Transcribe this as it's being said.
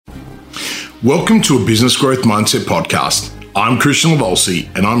Welcome to a Business Growth Mindset podcast. I'm Christian Lavolsi,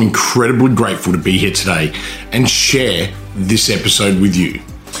 and I'm incredibly grateful to be here today and share this episode with you.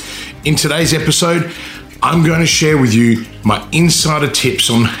 In today's episode, I'm going to share with you my insider tips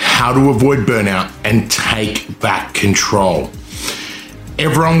on how to avoid burnout and take back control.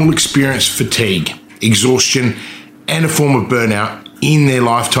 Everyone will experience fatigue, exhaustion, and a form of burnout in their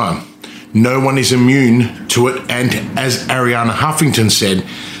lifetime. No one is immune to it, and as Arianna Huffington said,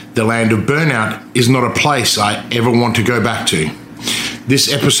 the land of burnout is not a place I ever want to go back to. This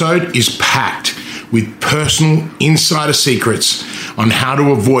episode is packed with personal insider secrets on how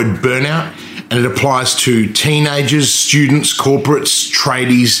to avoid burnout, and it applies to teenagers, students, corporates,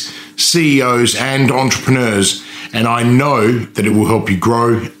 tradies, CEOs, and entrepreneurs, and I know that it will help you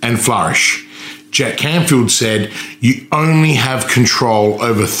grow and flourish. Jack Canfield said, you only have control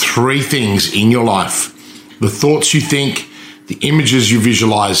over three things in your life: the thoughts you think, the images you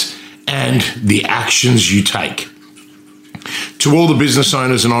visualize, and the actions you take. To all the business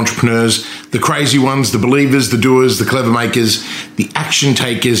owners and entrepreneurs, the crazy ones, the believers, the doers, the clever makers, the action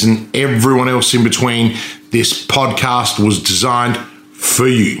takers, and everyone else in between, this podcast was designed for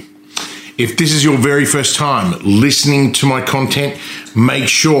you. If this is your very first time listening to my content, make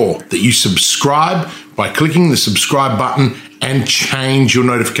sure that you subscribe by clicking the subscribe button and change your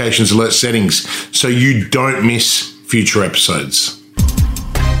notifications alert settings so you don't miss future episodes.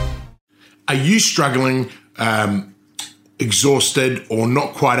 Are you struggling, exhausted, or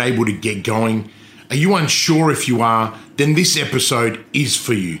not quite able to get going? Are you unsure if you are? Then this episode is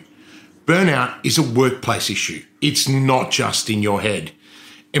for you. Burnout is a workplace issue. It's not just in your head.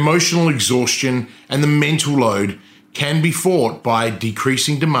 Emotional exhaustion and the mental load can be fought by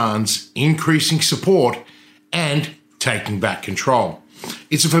decreasing demands, increasing support, and taking back control.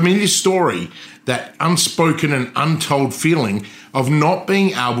 It's a familiar story, that unspoken and untold feeling of not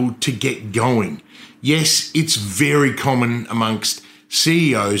being able to get going. Yes, it's very common amongst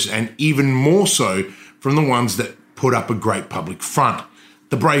CEOs, and even more so from the ones that put up a great public front,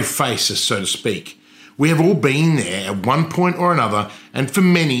 the brave faces, so to speak. We have all been there at one point or another, and for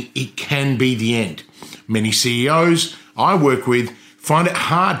many, it can be the end. Many CEOs I work with find it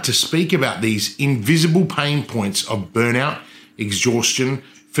hard to speak about these invisible pain points of burnout, exhaustion,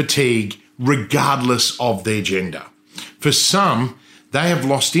 fatigue, regardless of their gender. For some, they have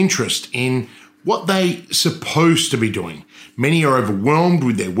lost interest in what they're supposed to be doing. Many are overwhelmed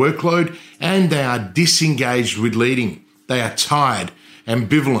with their workload, and they are disengaged with leading. They are tired,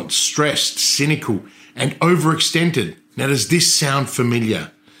 ambivalent, stressed, cynical, and overextended. Now, does this sound familiar?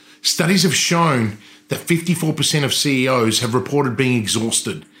 Studies have shown that 54% of CEOs have reported being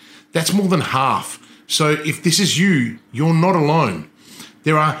exhausted. That's more than half. So if this is you, you're not alone.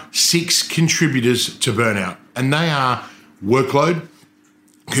 There are 6 contributors to burnout, and they are workload,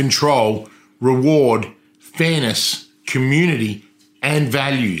 control, reward, fairness, community, and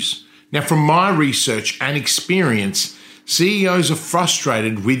values. Now, from my research and experience, CEOs are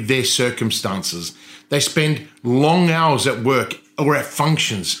frustrated with their circumstances. They spend long hours at work or at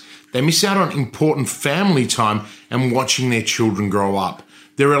functions. They miss out on important family time and watching their children grow up.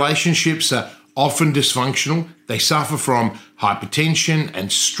 Their relationships are often dysfunctional. They suffer from hypertension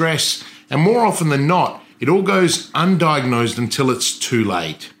and stress, and more often than not, it all goes undiagnosed until it's too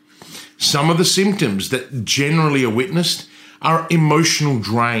late. Some of the symptoms that generally are witnessed are emotional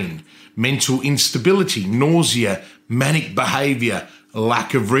drain, mental instability, nausea, manic behavior,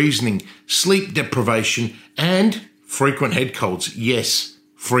 lack of reasoning, sleep deprivation, and frequent head colds. Yes,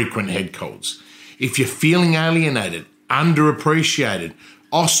 frequent head colds. If you're feeling alienated, underappreciated,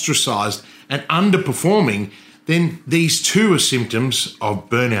 ostracized, and underperforming, then these too are symptoms of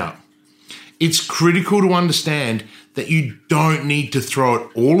burnout. It's critical to understand that you don't need to throw it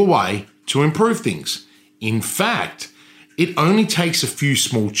all away to improve things. In fact, it only takes a few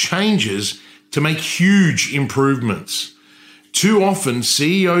small changes to make huge improvements. Too often,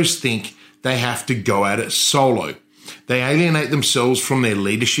 CEOs think they have to go at it solo. They alienate themselves from their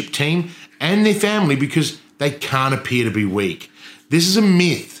leadership team and their family because they can't appear to be weak. This is a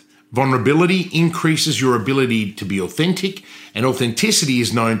myth. Vulnerability increases your ability to be authentic, and authenticity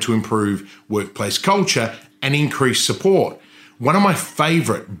is known to improve workplace culture and increase support. One of my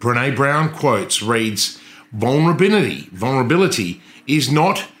favorite Brené Brown quotes reads, Vulnerability is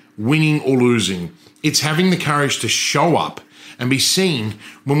not winning or losing. It's having the courage to show up and be seen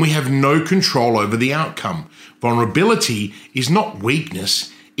when we have no control over the outcome. Vulnerability is not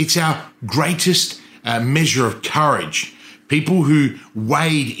weakness. It's our greatest measure of courage. People who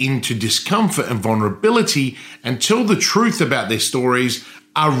wade into discomfort and vulnerability and tell the truth about their stories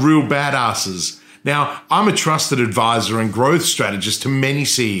are real badasses. Now, I'm a trusted advisor and growth strategist to many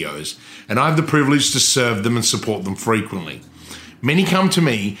CEOs, and I have the privilege to serve them and support them frequently. Many come to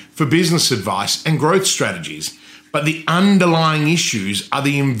me for business advice and growth strategies, but the underlying issues are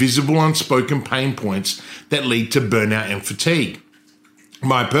the invisible, unspoken pain points that lead to burnout and fatigue.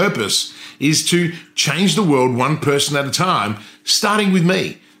 My purpose is to change the world one person at a time, starting with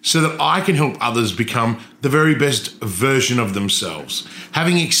me, so that I can help others become the very best version of themselves.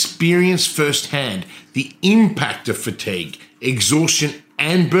 Having experienced firsthand the impact of fatigue, exhaustion,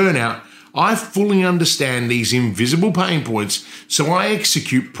 and burnout, I fully understand these invisible pain points, so I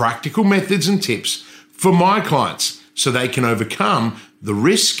execute practical methods and tips for my clients so they can overcome the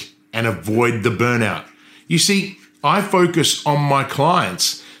risk and avoid the burnout. You see, I focus on my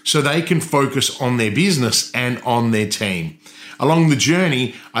clients so they can focus on their business and on their team. Along the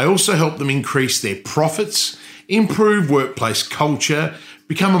journey, I also help them increase their profits, improve workplace culture,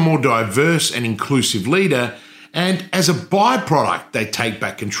 become a more diverse and inclusive leader, and as a byproduct, they take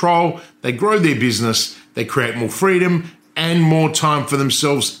back control, they grow their business, they create more freedom and more time for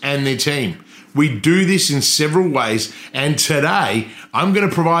themselves and their team. We do this in several ways, and today I'm going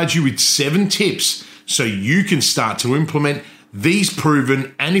to provide you with 7 tips so you can start to implement these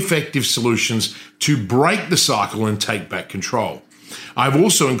proven and effective solutions to break the cycle and take back control. I've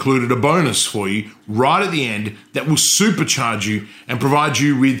also included a bonus for you right at the end that will supercharge you and provide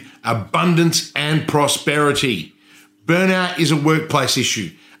you with abundance and prosperity. Burnout is a workplace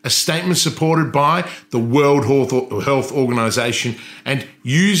issue, a statement supported by the World Health Organization, and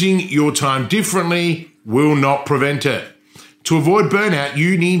using your time differently will not prevent it. To avoid burnout,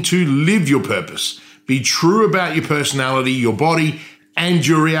 you need to live your purpose. Be true about your personality, your body, and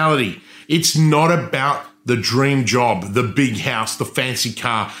your reality. It's not about the dream job, the big house, the fancy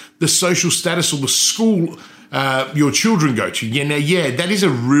car, the social status, or the school your children go to. That is a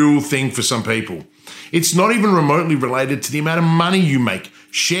real thing for some people. It's not even remotely related to the amount of money you make,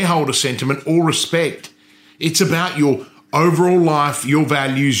 shareholder sentiment, or respect. It's about your overall life, your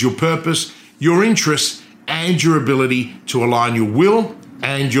values, your purpose, your interests, and your ability to align your will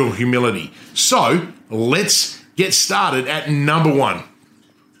and your humility. So let's get started at number 1.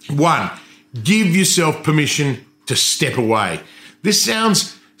 1, give yourself permission to step away. This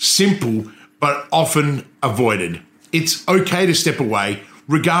sounds simple, but often avoided. It's okay to step away,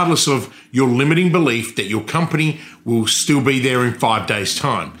 regardless of your limiting belief that your company will still be there in 5 days'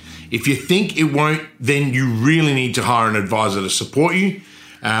 time. If you think it won't, then you really need to hire an advisor to support you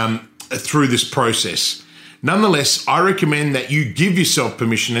through this process. Nonetheless, I recommend that you give yourself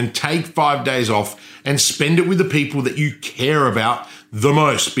permission and take 5 days off and spend it with the people that you care about the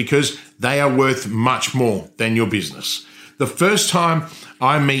most, because they are worth much more than your business. The first time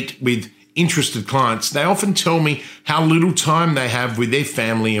I meet with interested clients, they often tell me how little time they have with their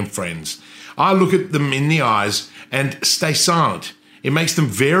family and friends. I look at them in the eyes and stay silent. It makes them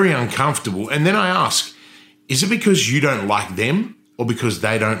very uncomfortable. And then I ask, is it because you don't like them or because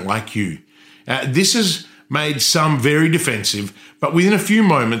they don't like you? This has made some very defensive, but within a few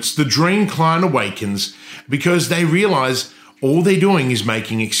moments, the dream client awakens because they realize all they're doing is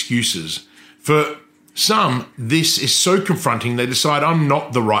making excuses. For some, this is so confronting, they decide I'm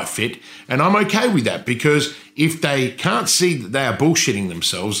not the right fit, and I'm okay with that, because if they can't see that they are bullshitting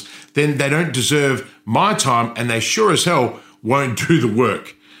themselves, then they don't deserve my time, and they sure as hell won't do the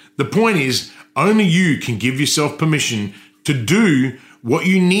work. The point is, only you can give yourself permission to do what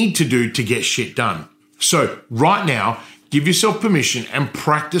you need to do to get shit done. So right now, give yourself permission and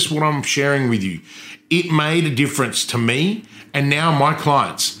practice what I'm sharing with you. It made a difference to me and now my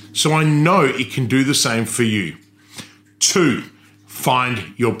clients, so I know it can do the same for you. 2,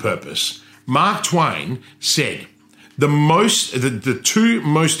 find your purpose. Mark Twain said, the 2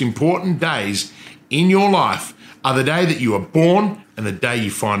 most important days in your life are the day that you are born and the day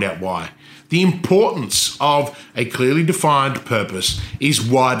you find out why. The importance of a clearly defined purpose is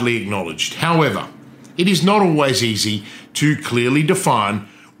widely acknowledged. However, it is not always easy to clearly define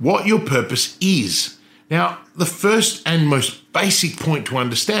what your purpose is. Now, the first and most basic point to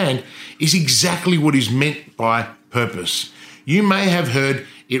understand is exactly what is meant by purpose. You may have heard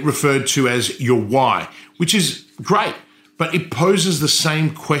it referred to as your why, which is great, but it poses the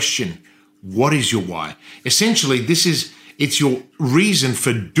same question. What is your why? Essentially, it's your reason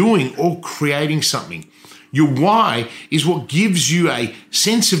for doing or creating something. Your why is what gives you a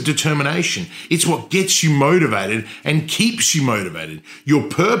sense of determination. It's what gets you motivated and keeps you motivated. Your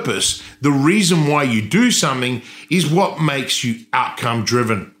purpose, the reason why you do something, is what makes you outcome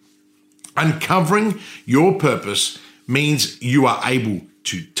driven. Uncovering your purpose means you are able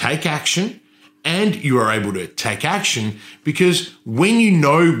to take action, and you are able to take action because when you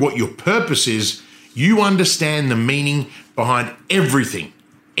know what your purpose is, you understand the meaning behind everything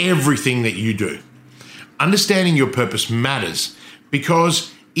that you do. Understanding your purpose matters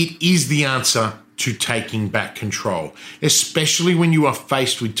because it is the answer to taking back control, especially when you are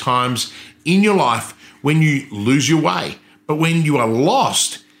faced with times in your life when you lose your way. But when you are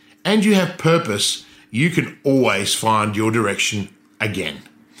lost and you have purpose, you can always find your direction again.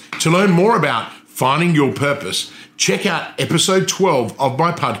 To learn more about finding your purpose, check out episode 12 of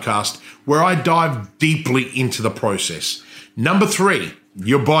my podcast, where I dive deeply into the process. Number 3,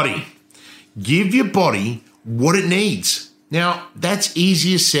 your body. Give your body what it needs. Now, that's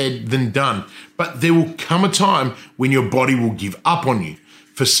easier said than done, but there will come a time when your body will give up on you.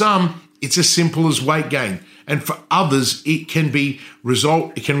 For some, it's as simple as weight gain, and for others, it can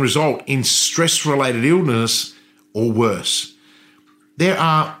result in stress-related illness or worse. There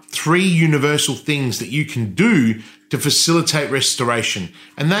are 3 universal things that you can do to facilitate restoration,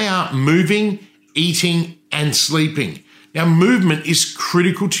 and they are moving, eating, and sleeping. Now, movement is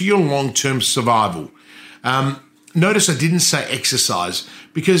critical to your long-term survival. Notice I didn't say exercise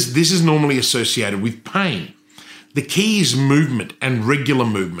because this is normally associated with pain. The key is movement and regular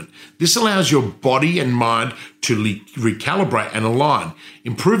movement. This allows your body and mind to recalibrate and align.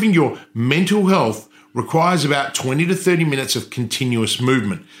 Improving your mental health requires about 20 to 30 minutes of continuous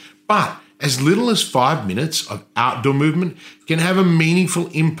movement, but as little as 5 minutes of outdoor movement can have a meaningful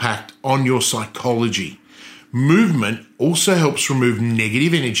impact on your psychology. Movement also helps remove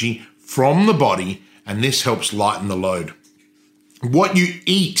negative energy from the body, and this helps lighten the load. What you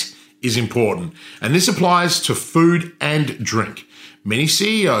eat is important, and this applies to food and drink. Many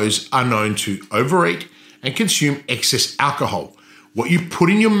CEOs are known to overeat and consume excess alcohol. What you put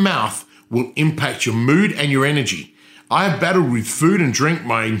in your mouth will impact your mood and your energy. I have battled with food and drink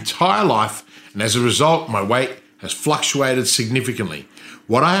my entire life, and as a result, my weight has fluctuated significantly.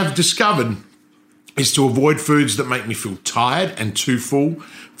 What I have discovered is to avoid foods that make me feel tired and too full.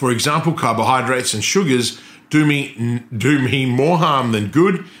 For example, carbohydrates and sugars do me more harm than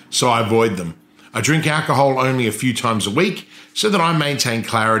good, so I avoid them. I drink alcohol only a few times a week so that I maintain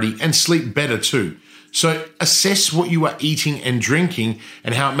clarity and sleep better too. So assess what you are eating and drinking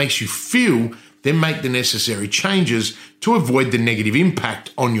and how it makes you feel, then make the necessary changes to avoid the negative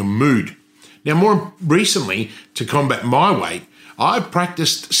impact on your mood. Now, more recently, to combat my weight, I've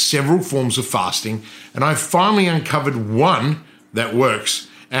practiced several forms of fasting, and I've finally uncovered one that works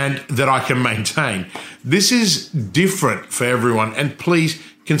and that I can maintain. This is different for everyone, and please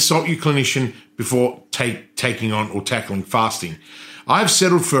consult your clinician before taking on or tackling fasting. I've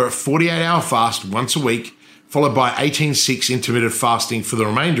settled for a 48-hour fast once a week, followed by 18-6 intermittent fasting for the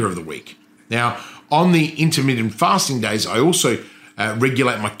remainder of the week. Now, on the intermittent fasting days, I also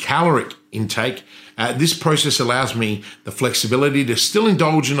regulate my caloric intake. This process allows me the flexibility to still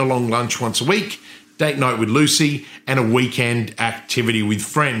indulge in a long lunch once a week, date night with Lucy, and a weekend activity with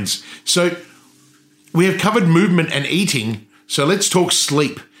friends. So we have covered movement and eating, so let's talk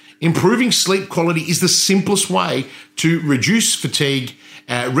sleep. Improving sleep quality is the simplest way to reduce fatigue,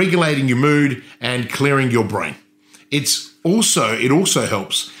 regulating your mood, and clearing your brain. It also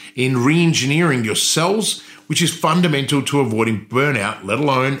helps in re-engineering your cells, which is fundamental to avoiding burnout, let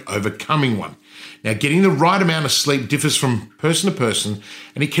alone overcoming one. Now, getting the right amount of sleep differs from person to person,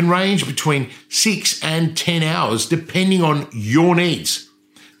 and it can range between 6 and 10 hours depending on your needs.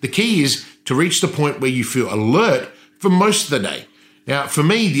 The key is to reach the point where you feel alert for most of the day. Now, for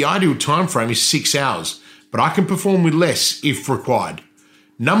me, the ideal time frame is 6 hours, but I can perform with less if required.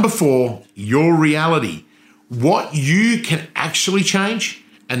 Number 4, your reality. What you can actually change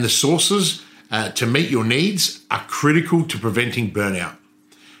and the sources to meet your needs are critical to preventing burnout.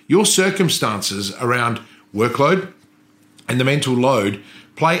 Your circumstances around workload and the mental load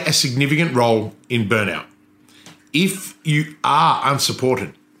play a significant role in burnout. If you are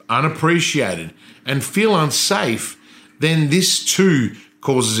unsupported, unappreciated, and feel unsafe, then this too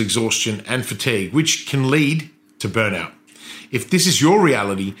causes exhaustion and fatigue, which can lead to burnout. If this is your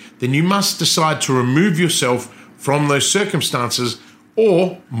reality, then you must decide to remove yourself from those circumstances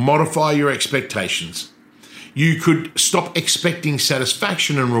or modify your expectations. You could stop expecting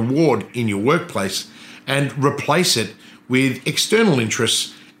satisfaction and reward in your workplace and replace it with external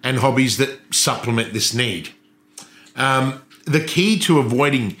interests and hobbies that supplement this need. The key to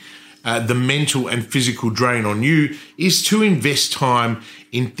avoiding the mental and physical drain on you is to invest time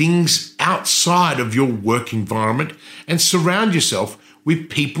in things outside of your work environment and surround yourself with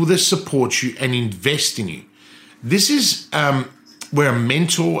people that support you and invest in you. This is where a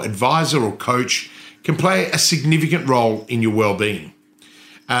mentor, advisor, or coach can play a significant role in your well-being.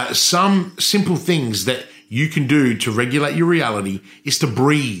 Some simple things that you can do to regulate your reality is to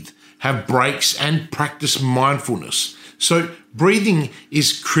breathe, have breaks, and practice mindfulness. So breathing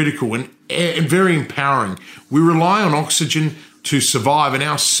is critical and very empowering. We rely on oxygen to survive, and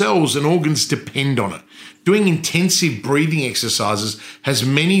our cells and organs depend on it. Doing intensive breathing exercises has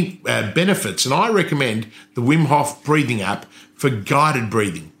many benefits, and I recommend the Wim Hof breathing app for guided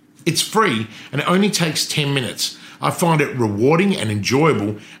breathing. It's free and it only takes 10 minutes. I find it rewarding and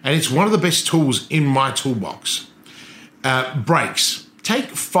enjoyable, and it's one of the best tools in my toolbox. Breaks. Take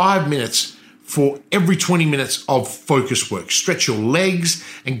 5 minutes for every 20 minutes of focus work. Stretch your legs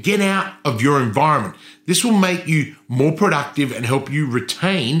and get out of your environment. This will make you more productive and help you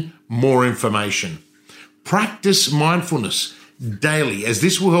retain more information. Practice mindfulness daily, as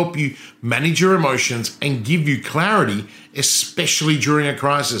this will help you manage your emotions and give you clarity, especially during a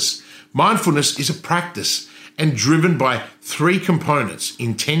crisis. Mindfulness is a practice and driven by 3 components: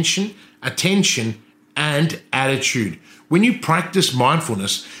 intention, attention, and attitude. When you practice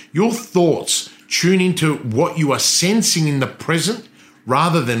mindfulness, your thoughts tune into what you are sensing in the present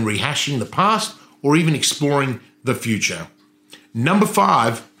rather than rehashing the past or even exploring the future. Number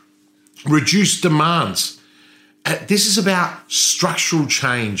 5, reduce demands. This is about structural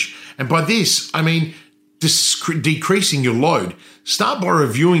change. And by this, I mean decreasing your load. Start by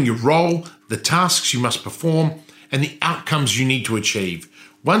reviewing your role, the tasks you must perform, and the outcomes you need to achieve.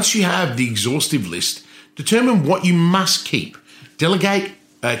 Once you have the exhaustive list, determine what you must keep, delegate,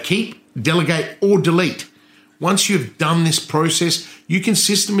 or delete. Once you've done this process, you can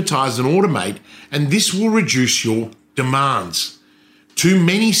systematize and automate, and this will reduce your demands. Too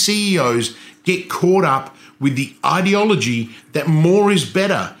many CEOs get caught up with the ideology that more is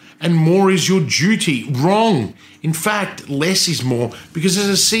better and more is your duty. Wrong. In fact, less is more, because as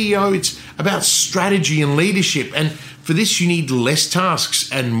a CEO, it's about strategy and leadership. And for this, you need less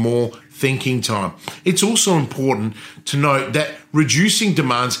tasks and more thinking time. It's also important to note that reducing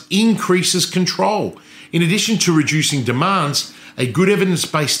demands increases control. In addition to reducing demands, a good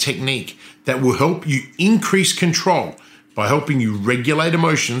evidence-based technique that will help you increase control by helping you regulate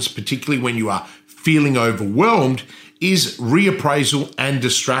emotions, particularly when you are feeling overwhelmed, is reappraisal and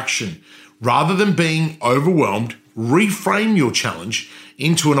distraction. Rather than being overwhelmed, reframe your challenge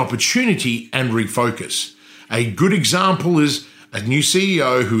into an opportunity and refocus. A good example is a new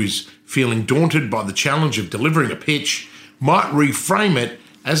CEO who is feeling daunted by the challenge of delivering a pitch might reframe it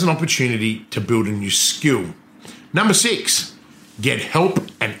as an opportunity to build a new skill. Number 6, get help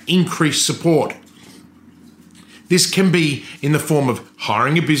and increase support. This can be in the form of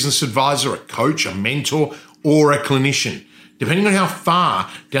hiring a business advisor, a coach, a mentor, or a clinician. Depending on how far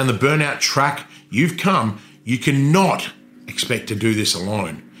down the burnout track you've come, you cannot expect to do this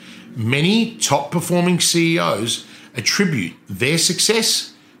alone. Many top performing CEOs attribute their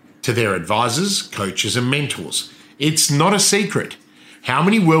success to their advisors, coaches, and mentors. It's not a secret. How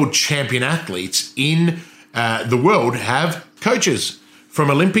many world champion athletes in the world have coaches? From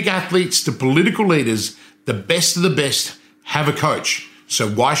Olympic athletes to political leaders, the best of the best have a coach. So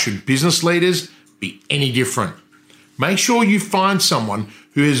why should business leaders be any different? Make sure you find someone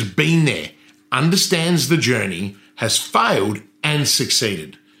who has been there, understands the journey, has failed and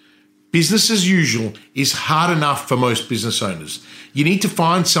succeeded. Business as usual is hard enough for most business owners. You need to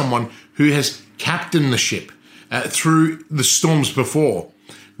find someone who has captained the ship through the storms before.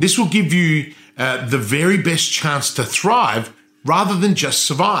 This will give you the very best chance to thrive rather than just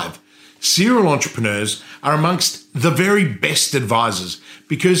survive. Serial entrepreneurs are amongst the very best advisors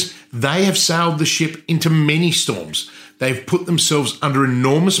because they have sailed the ship into many storms. They've put themselves under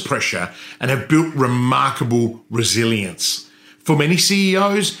enormous pressure and have built remarkable resilience. For many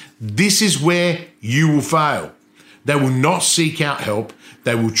CEOs, this is where you will fail. They will not seek out help.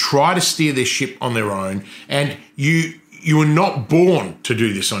 They will try to steer their ship on their own, and you are not born to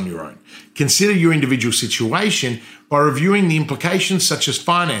do this on your own. Consider your individual situation by reviewing the implications such as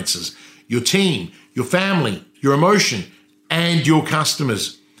finances, your team, your family, your emotion, and your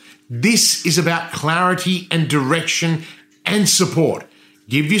customers. This is about clarity and direction and support.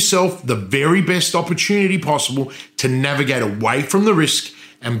 Give yourself the very best opportunity possible to navigate away from the risk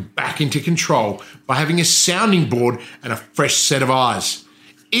and back into control by having a sounding board and a fresh set of eyes.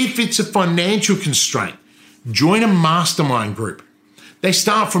 If it's a financial constraint, join a mastermind group. They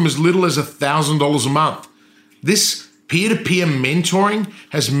start from as little as $1,000 a month. This peer-to-peer mentoring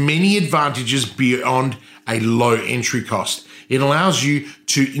has many advantages beyond a low entry cost. It allows you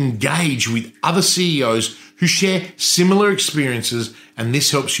to engage with other CEOs who share similar experiences, and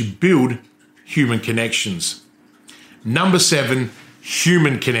this helps you build human connections. Number 7,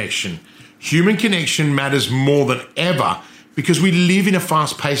 human connection. Human connection matters more than ever because we live in a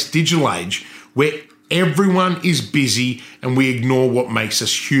fast-paced digital age where Everyone is busy and we ignore what makes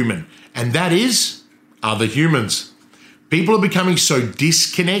us human, and that is other humans. People are becoming so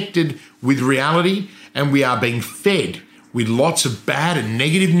disconnected with reality, and we are being fed with lots of bad and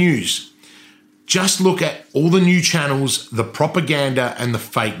negative news. Just look at all the new channels, the propaganda, and the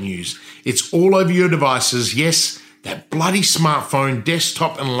fake news. It's all over your devices. Yes, that bloody smartphone,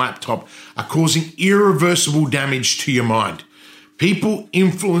 desktop, and laptop are causing irreversible damage to your mind. People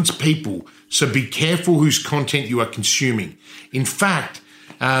influence people, so be careful whose content you are consuming. In fact,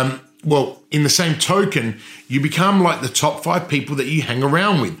 in the same token, you become like the top 5 people that you hang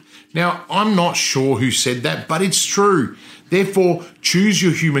around with. Now, I'm not sure who said that, but it's true. Therefore, choose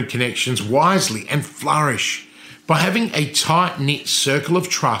your human connections wisely and flourish. By having a tight-knit circle of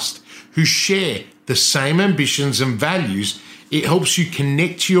trust who share the same ambitions and values, it helps you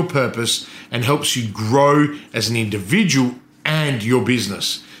connect to your purpose and helps you grow as an individual and your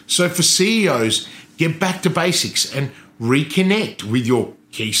business. So for CEOs, get back to basics and reconnect with your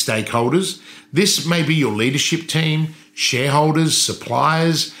key stakeholders. This may be your leadership team, shareholders,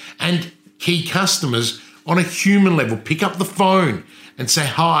 suppliers, and key customers on a human level. Pick up the phone and say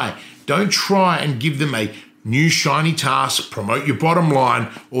hi. Don't try and give them a new shiny task, promote your bottom line,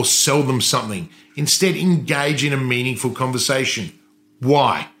 or sell them something. Instead, engage in a meaningful conversation.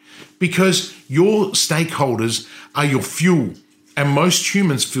 Why? Because your stakeholders are your fuel, and most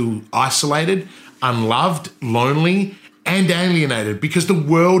humans feel isolated, unloved, lonely, and alienated because the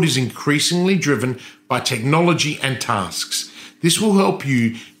world is increasingly driven by technology and tasks. This will help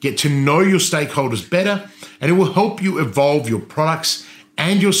you get to know your stakeholders better, and it will help you evolve your products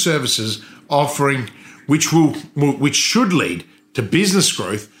and your services offering, which should lead to business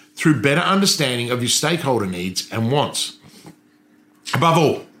growth through better understanding of your stakeholder needs and wants. Above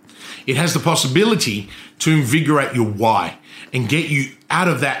all, it has the possibility to invigorate your why and get you out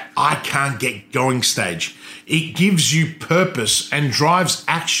of that I can't get going stage. It gives you purpose and drives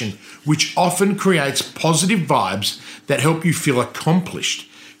action, which often creates positive vibes that help you feel accomplished,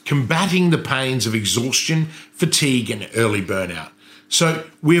 combating the pains of exhaustion, fatigue, and early burnout. So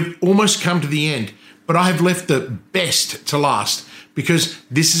we've almost come to the end, but I have left the best to last because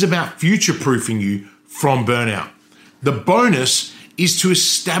this is about future-proofing you from burnout. The bonus is to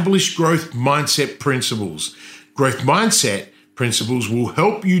establish growth mindset principles. Growth mindset principles will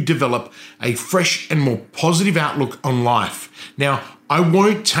help you develop a fresh and more positive outlook on life. Now, I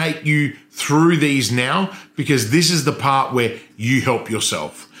won't take you through these now because this is the part where you help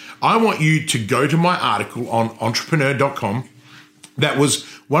yourself. I want you to go to my article on entrepreneur.com. That was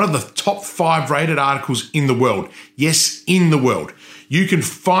one of the top 5 rated articles in the world. Yes, in the world. You can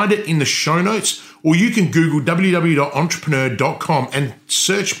find it in the show notes, or you can Google www.entrepreneur.com and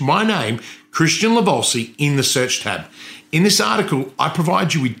search my name, Christian Lavolsi, in the search tab. In this article, I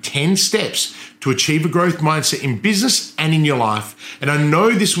provide you with 10 steps to achieve a growth mindset in business and in your life. And I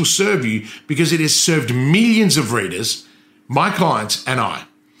know this will serve you because it has served millions of readers, my clients, and I.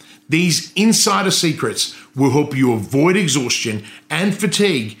 These insider secrets will help you avoid exhaustion and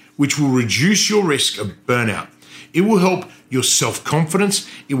fatigue, which will reduce your risk of burnout. It will help your self-confidence.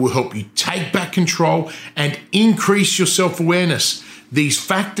 It will help you take back control and increase your self-awareness. These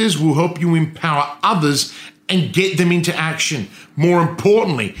factors will help you empower others and get them into action. More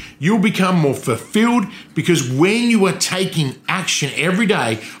importantly, you'll become more fulfilled because when you are taking action every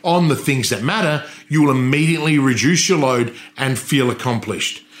day on the things that matter, you will immediately reduce your load and feel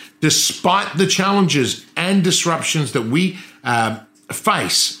accomplished. Despite the challenges and disruptions that we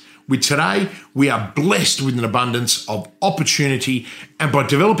face with today, we are blessed with an abundance of opportunity, and by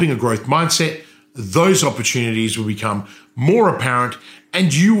developing a growth mindset, those opportunities will become more apparent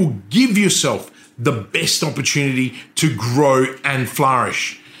and you will give yourself the best opportunity to grow and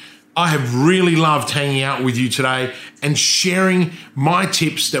flourish. I have really loved hanging out with you today and sharing my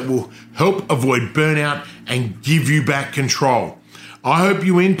tips that will help avoid burnout and give you back control. I hope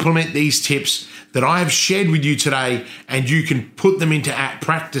you implement these tips that I have shared with you today and you can put them into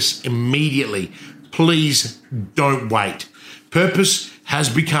practice immediately. Please don't wait. Purpose has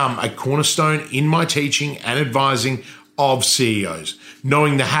become a cornerstone in my teaching and advising of CEOs.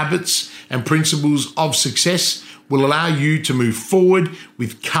 Knowing the habits and principles of success will allow you to move forward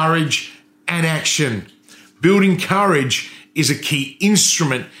with courage and action. Building courage is a key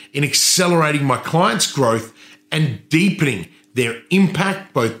instrument in accelerating my clients' growth and deepening their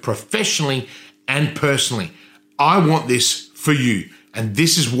impact both professionally and personally. I want this for you, and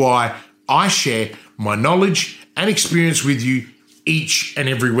this is why I share my knowledge and experience with you each and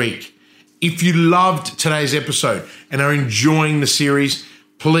every week. If you loved today's episode and are enjoying the series,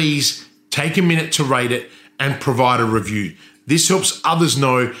 please take a minute to rate it and provide a review. This helps others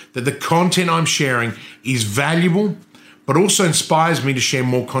know that the content I'm sharing is valuable, but also inspires me to share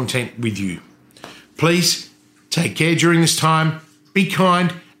more content with you. Please take care during this time, be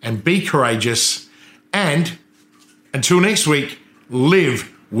kind and be courageous, and until next week,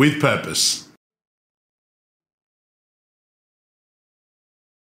 live with purpose.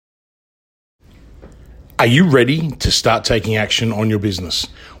 Are you ready to start taking action on your business?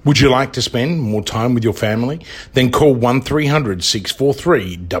 Would you like to spend more time with your family? Then call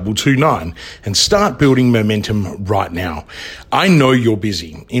 1300-643-229 and start building momentum right now. I know you're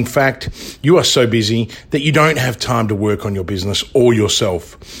busy. In fact, you are so busy that you don't have time to work on your business or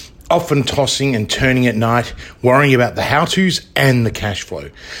yourself. Often tossing and turning at night, worrying about the how-tos and the cash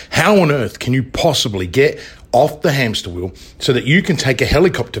flow. How on earth can you possibly get off the hamster wheel so that you can take a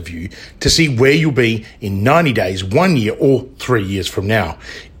helicopter view to see where you'll be in 90 days, 1 year, or 3 years from now?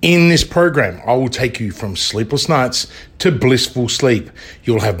 In this program, I will take you from sleepless nights to blissful sleep.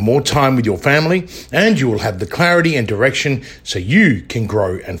 You'll have more time with your family and you will have the clarity and direction so you can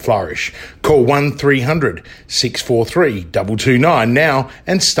grow and flourish. Call 1300-643-229 now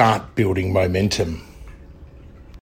and start building momentum.